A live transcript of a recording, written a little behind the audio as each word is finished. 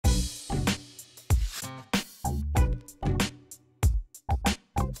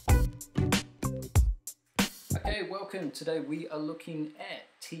welcome. Today we are looking at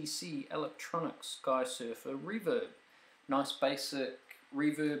TC Electronics SkySurfer Reverb. Nice basic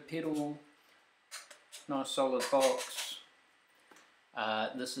reverb pedal, nice solid box.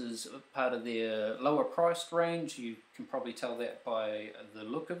 This is part of their lower priced range. You can probably tell that by the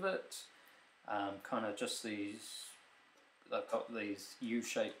look of it. Kind of just these, they've got these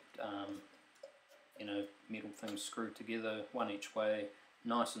U-shaped metal things screwed together, one each way,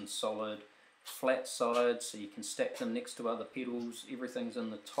 nice and solid. Flat sides so you can stack them next to other pedals. Everything's in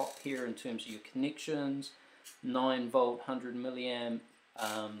the top here in terms of your connections. 9 volt 100 milliamp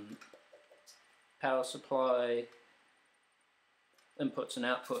power supply, inputs and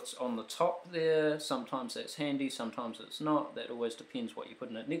outputs on the top there. Sometimes that's handy, sometimes it's not. That always depends what you're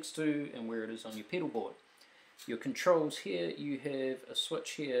putting it next to and where it is on your pedal board. Your controls here, you have a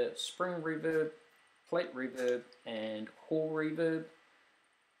switch here, spring reverb, plate reverb and hall reverb.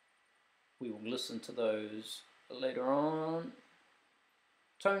 We will listen to those later on.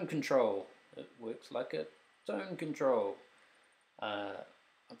 Tone control. It works like a tone control.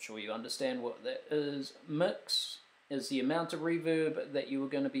 I'm sure you understand what that is. Mix is the amount of reverb that you are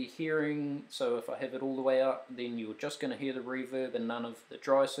going to be hearing. So if I have it all the way up, then you're just going to hear the reverb and none of the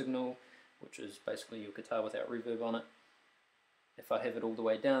dry signal, which is basically your guitar without reverb on it. If I have it all the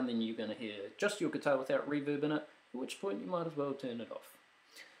way down, then you're going to hear just your guitar without reverb in it, at which point you might as well turn it off.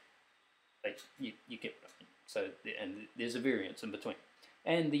 You get what I mean. So, and there's a variance in between.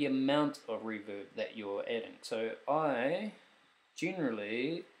 And the amount of reverb that you're adding. So I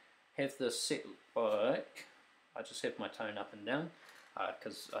generally have this set like, I just have my tone up and down,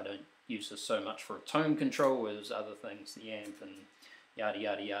 because I don't use this so much for a tone control as other things, the amp and yada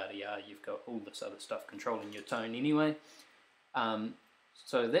yada yada yada. You've got all this other stuff controlling your tone anyway.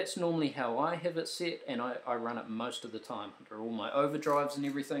 So that's normally how I have it set, and I run it most of the time under all my overdrives and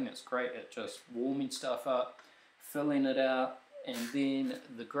everything. It's great at just warming stuff up, filling it out, and then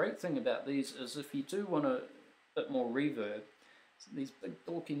the great thing about these is if you do want a bit more reverb, these big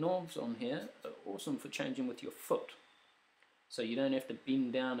bulky knobs on here are awesome for changing with your foot. So you don't have to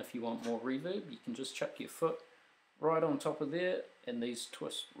bend down if you want more reverb. You can just chuck your foot right on top of there, and these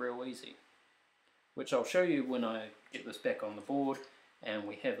twist real easy, which I'll show you when I get this back on the board and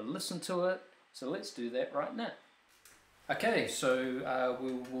we have a listen to it. So let's do that right now. Okay, so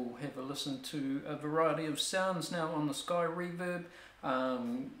we will have a listen to a variety of sounds now on the Sky Reverb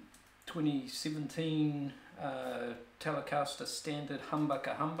 2017 Telecaster Standard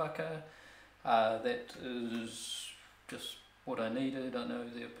Humbucker. That is just what I needed. I know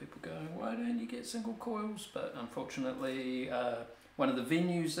there are people going, why don't you get single coils? But unfortunately, one of the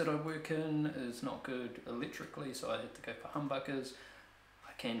venues that I work in is not good electrically, so I had to go for humbuckers.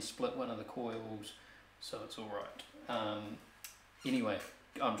 I can split one of the coils, so it's alright. Anyway,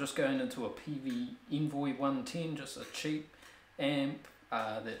 I'm just going into a PV Envoy 110, just a cheap amp.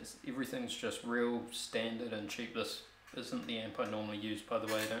 Everything's just real standard and cheap. This isn't the amp I normally use, by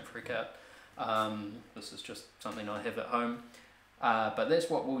the way, don't freak out. This is just something I have at home. But that's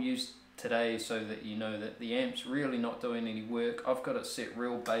what we'll use today, so that you know that the amp's really not doing any work. I've got it set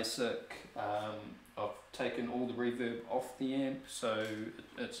real basic. I've taken all the reverb off the amp, so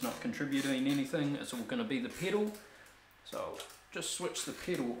it's not contributing anything. It's all going to be the pedal. So I'll just switch the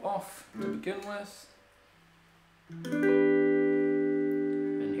pedal off to begin with.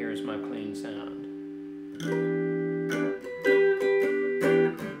 And here is my clean sound.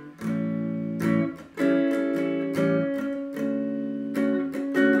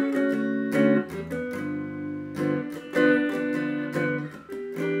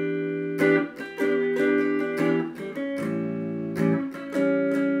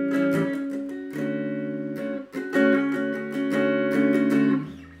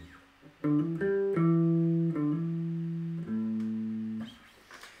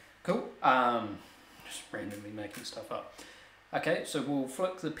 Cool. Just randomly making stuff up. Okay, so we'll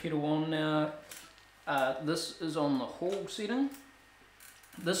flick the pedal on now. This is on the hall setting.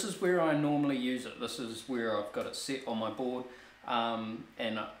 This is where I normally use it. This is where I've got it set on my board.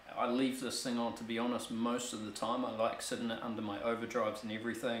 And I leave this thing on, to be honest, most of the time. I like sitting it under my overdrives and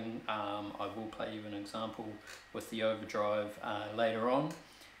everything. I will play you an example with the overdrive later on.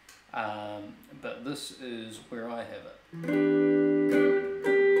 But this is where I have it.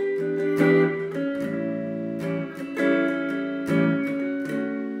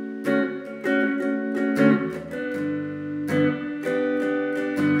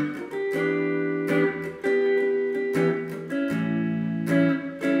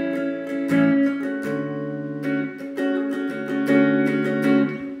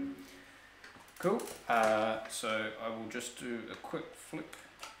 Cool. So I will just do a quick flick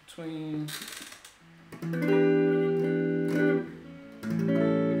between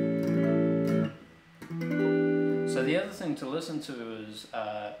thing to listen to is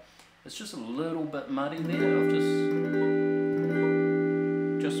it's just a little bit muddy there. I've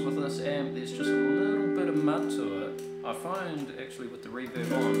just with this amp, there's just a little bit of mud to it. I find actually with the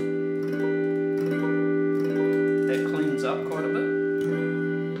reverb on, that cleans up quite a bit.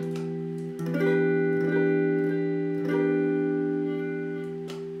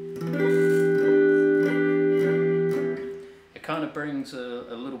 It kind of brings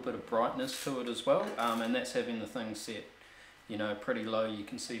a little bit of brightness to it as well, and that's having the thing set, you know, pretty low. You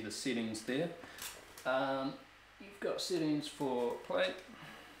can see the settings there. You've got settings for plate.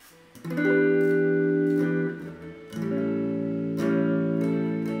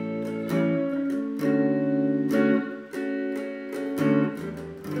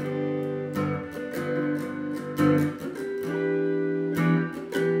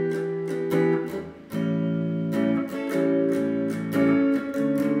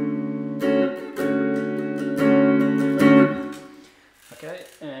 Okay,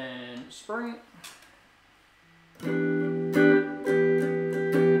 and spring.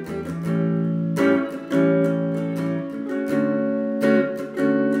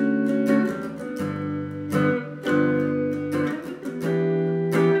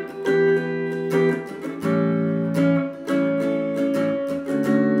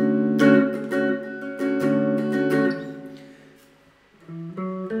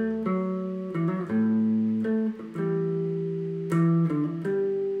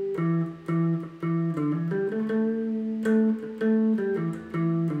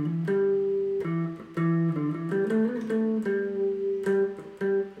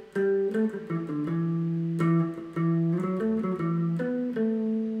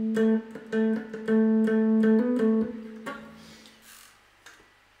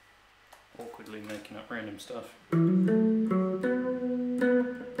 Awkwardly making up random stuff.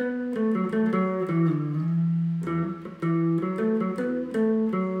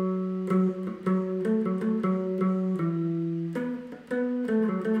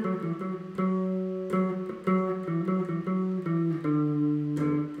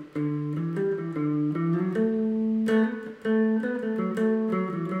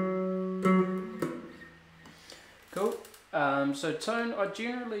 Cool. So tone, I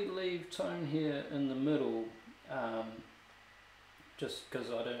generally leave tone here in the middle, just because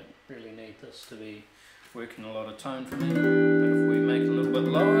I don't really need this to be working a lot of tone for me. But if we make it a little bit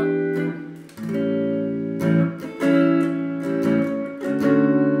lower,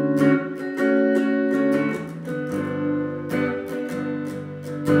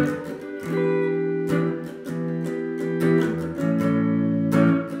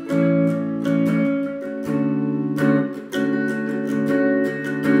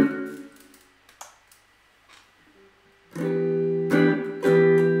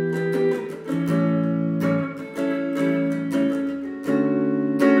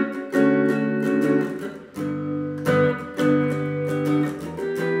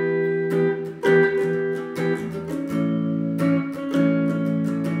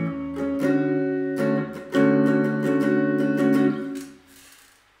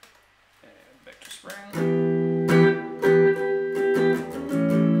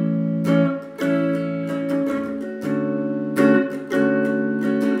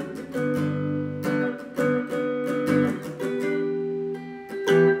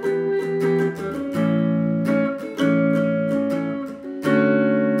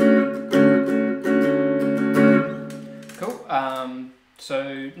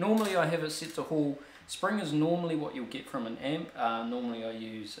 so normally I have it set to Hall. Spring is normally what you'll get from an amp. Normally I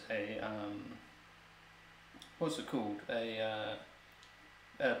use a, what's it called? A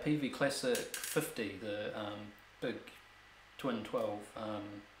PV Classic 50, the big twin 12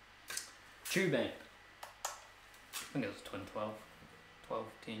 tube amp. I think it was twin 12, 12,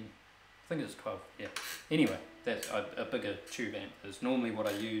 10, I think it was 12, yeah. Anyway, that's a bigger tube amp is normally what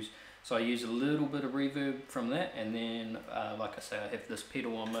I use. So I use a little bit of reverb from that, and then like I say, I have this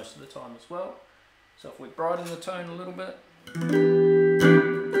pedal on most of the time as well. So if we brighten the tone a little bit,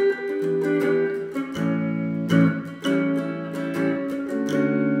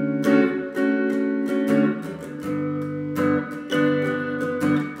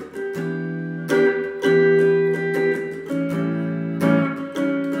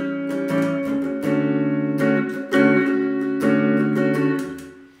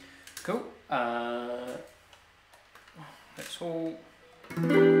 cool. That's all.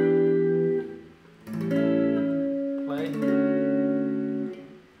 Play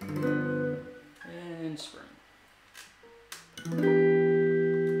and spring.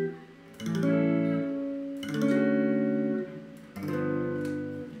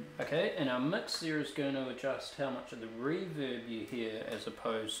 Okay, and our mix there is going to adjust how much of the reverb you hear as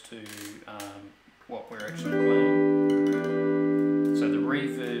opposed to what we're actually playing. So the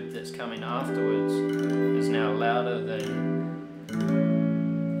reverb that's coming afterwards is now louder than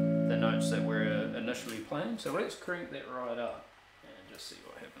the notes that we're initially playing. So let's crank that right up and just see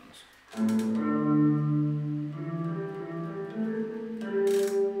what happens.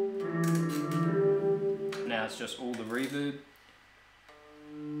 Now it's just all the reverb,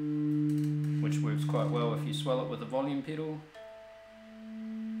 which works quite well if you swell it with the volume pedal.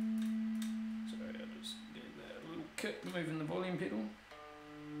 So I'll just give that a little kick moving the volume pedal.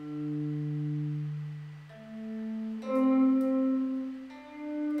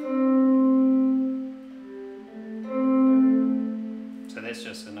 So that's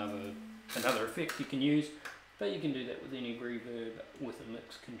just another effect you can use, but you can do that with any reverb with a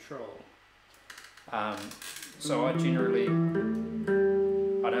mix control. So I don't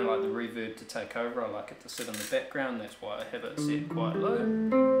like the reverb to take over, I like it to sit in the background, that's why I have it set quite low.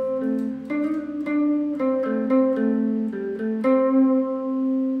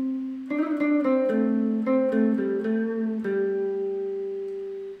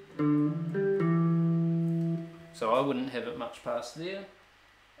 So I wouldn't have it much past there,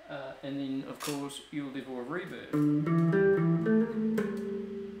 and then of course your level of reverb.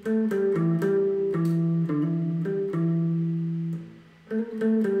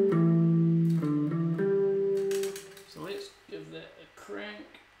 So let's give that a crank.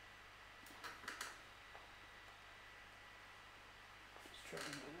 Just try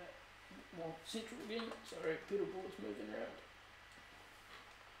and do that more central again. Sorry, pedal board's moving around.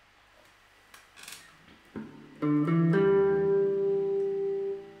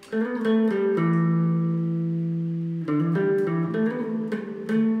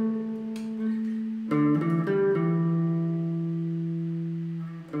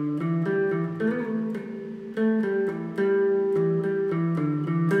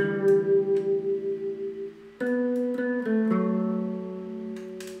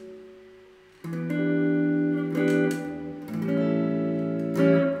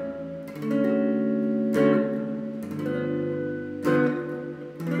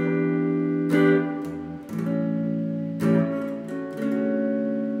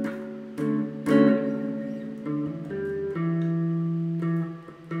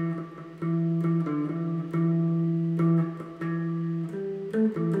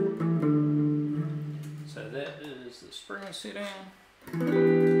 Springer setting.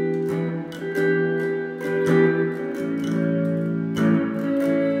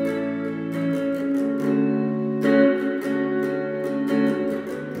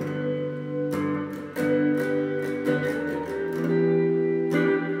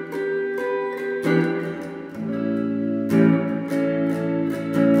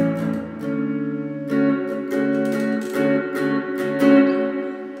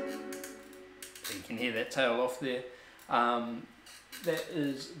 So you can hear that tail off there. That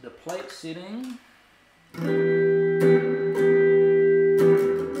is the plate setting.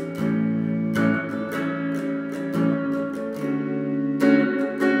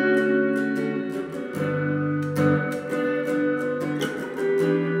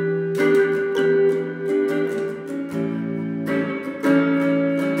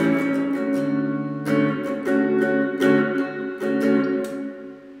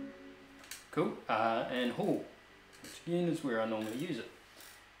 Cool, and hall, which again is where I normally use it.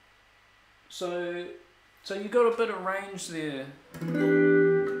 So you've got a bit of range there.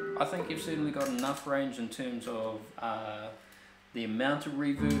 I think you've certainly got enough range in terms of the amount of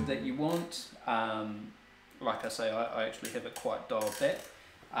reverb that you want. Like I say, I actually have it quite dialed back.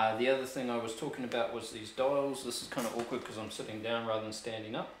 The other thing I was talking about was these dials. This is kind of awkward because I'm sitting down rather than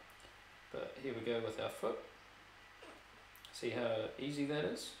standing up. But here we go with our foot. See how easy that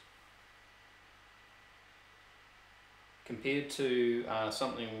is? Compared to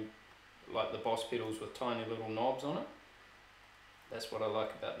something like the Boss pedals with tiny little knobs on it. That's what I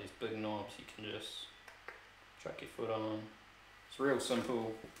like about these big knobs. You can just chuck your foot on. It's real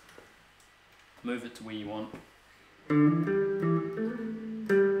simple. Move it to where you want.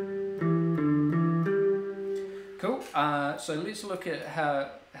 Cool. So let's look at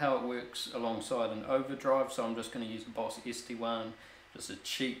how it works alongside an overdrive. So I'm just going to use the Boss ST1, just a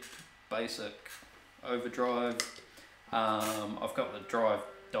cheap, basic overdrive. I've got the drive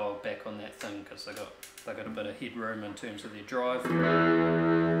dialed back on that thing because they got a bit of headroom in terms of their drive.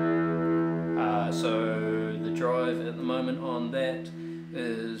 So the drive at the moment on that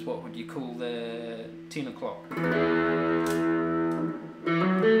is, what would you call that, 10 o'clock.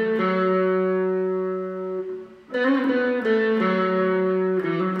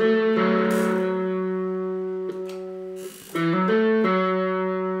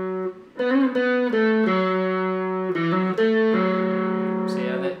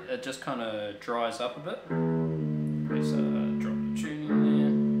 rise up a bit. Let's drop the tuning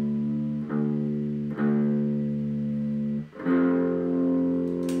there.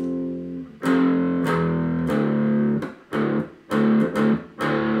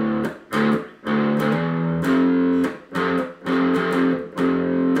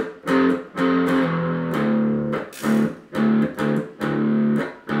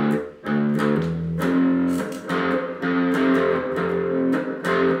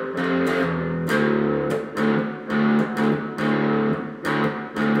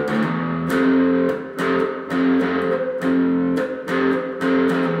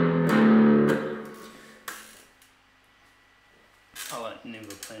 I never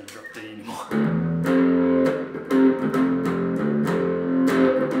plan to drop D anymore.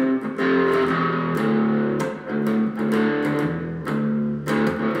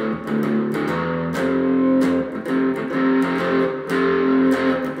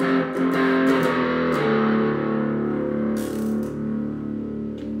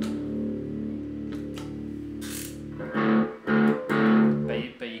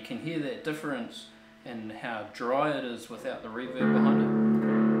 But you can hear that difference and how dry it is without the reverb behind it.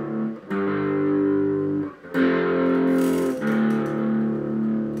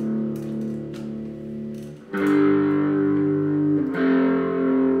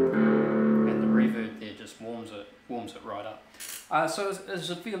 And the reverb there just warms it right up. So it's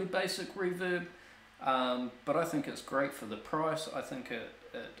a fairly basic reverb, but I think it's great for the price. I think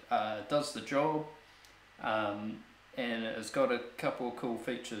it does the job, and it's got a couple of cool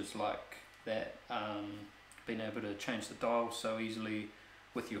features like that, being able to change the dial so easily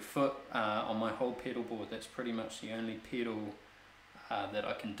with your foot. On my whole pedal board, that's pretty much the only pedal that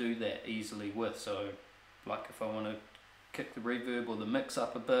I can do that easily with. So like if I want to kick the reverb or the mix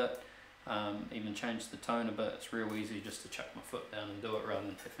up a bit, even change the tone a bit, it's real easy just to chuck my foot down and do it rather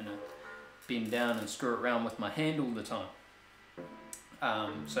than having to bend down and screw it around with my hand all the time.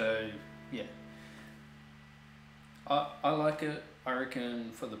 So yeah, I like it. I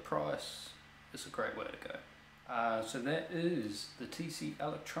reckon for the price, it's a great way to go. So that is the TC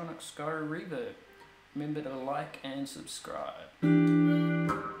Electronics Sky Reverb. Remember to like and subscribe.